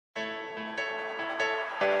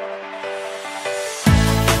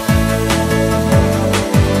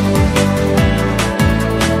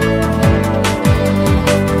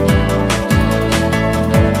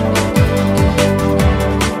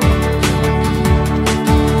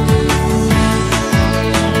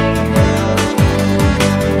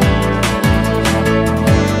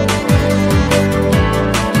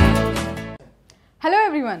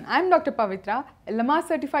Dr. Pavitra, a lamaze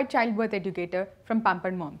certified childbirth educator from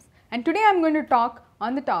Pampered Moms, and today I am going to talk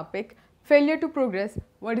on the topic failure to progress.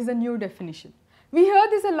 What is a new definition? We hear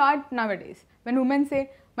this a lot nowadays when women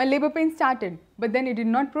say, my labor pain started but then it did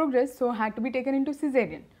not progress, so I had to be taken into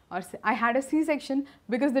cesarean, or I had a C-section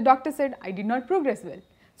because the doctor said I did not progress well.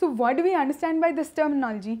 So what do we understand by this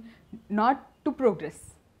terminology, not to progress?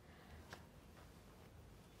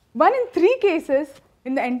 1 in 3 cases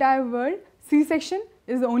in the entire world, C-section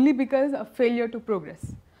is only because of failure to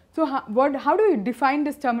progress. So how do you define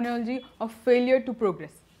this terminology of failure to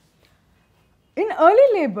progress? In early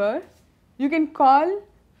labor, you can call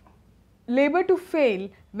labor to fail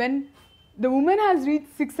when the woman has reached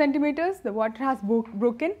 6 centimeters, the water has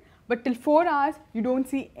broken, but till 4 hours you don't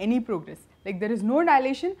see any progress, like there is no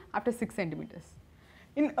dilation after 6 centimeters.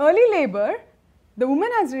 In early labor, the woman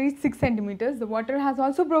has reached 6 centimeters, the water has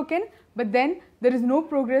also broken, but then there is no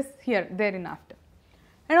progress here, there and after.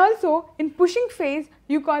 And also in pushing phase,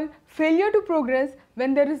 you call failure to progress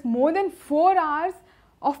when there is more than 4 hours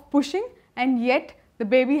of pushing and yet the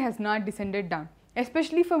baby has not descended down,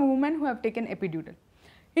 especially for women who have taken epidural.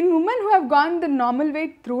 In women who have gone the normal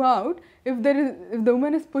weight throughout, if the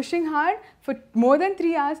woman is pushing hard for more than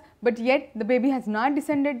 3 hours but yet the baby has not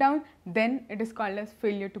descended down, then it is called as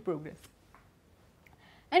failure to progress.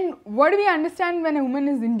 And what do we understand when a woman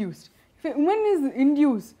is induced? If a woman is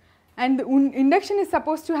induced and the induction is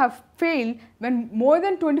supposed to have failed when more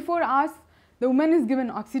than 24 hours the woman is given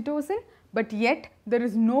oxytocin, but yet there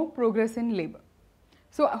is no progress in labor.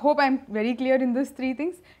 So I hope I am very clear in these 3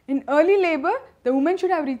 things. In early labor, the woman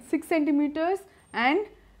should have reached 6 centimeters and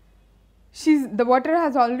the water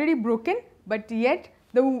has already broken, but yet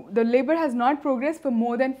the labor has not progressed for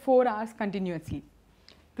more than 4 hours continuously.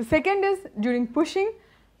 The second is during pushing,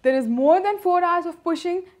 there is more than 4 hours of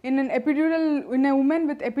pushing in a woman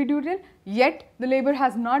with epidural, yet the labor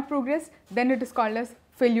has not progressed, then it is called as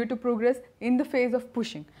failure to progress in the phase of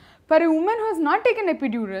pushing. For a woman who has not taken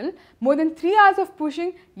epidural, more than 3 hours of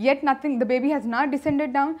pushing, yet the baby has not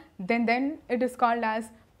descended down, then it is called as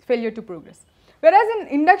failure to progress. Whereas in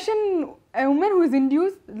induction, a woman who is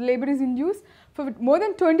induced, labor is induced, for more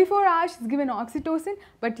than 24 hours she is given oxytocin,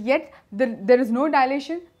 but yet there is no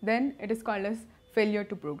dilation, then it is called as failure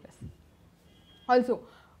to progress. Also,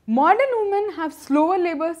 modern women have slower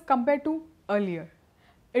labors compared to earlier.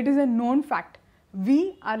 It is a known fact.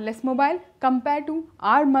 We are less mobile compared to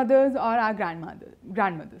our mothers or our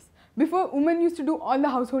grandmothers. Before, women used to do all the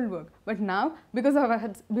household work, but now because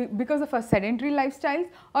of our sedentary lifestyles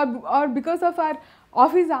or because of our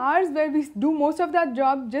office hours where we do most of that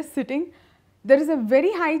job just sitting, there is a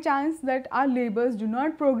very high chance that our labors do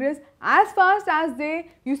not progress as fast as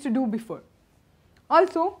they used to do before.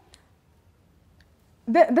 Also,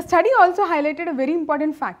 the study also highlighted a very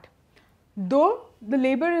important fact. Though the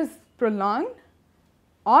labor is prolonged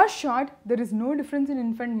or short, there is no difference in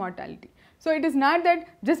infant mortality. So it is not that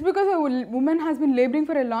just because a woman has been laboring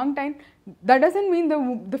for a long time, that does not mean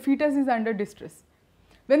the fetus is under distress.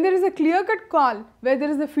 When there is a clear-cut call where there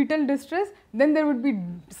is a fetal distress, then there would be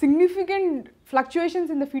significant fluctuations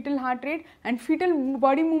in the fetal heart rate and fetal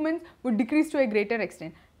body movements would decrease to a greater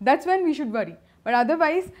extent. That is when we should worry. But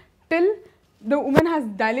otherwise, till the woman has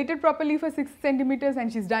dilated properly for 6 centimeters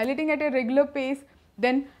and she is dilating at a regular pace,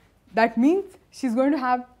 then that means she is going to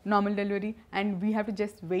have normal delivery and we have to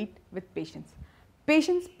just wait with patience.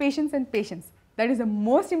 Patience, patience and patience. That is the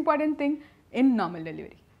most important thing in normal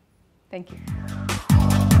delivery. Thank you.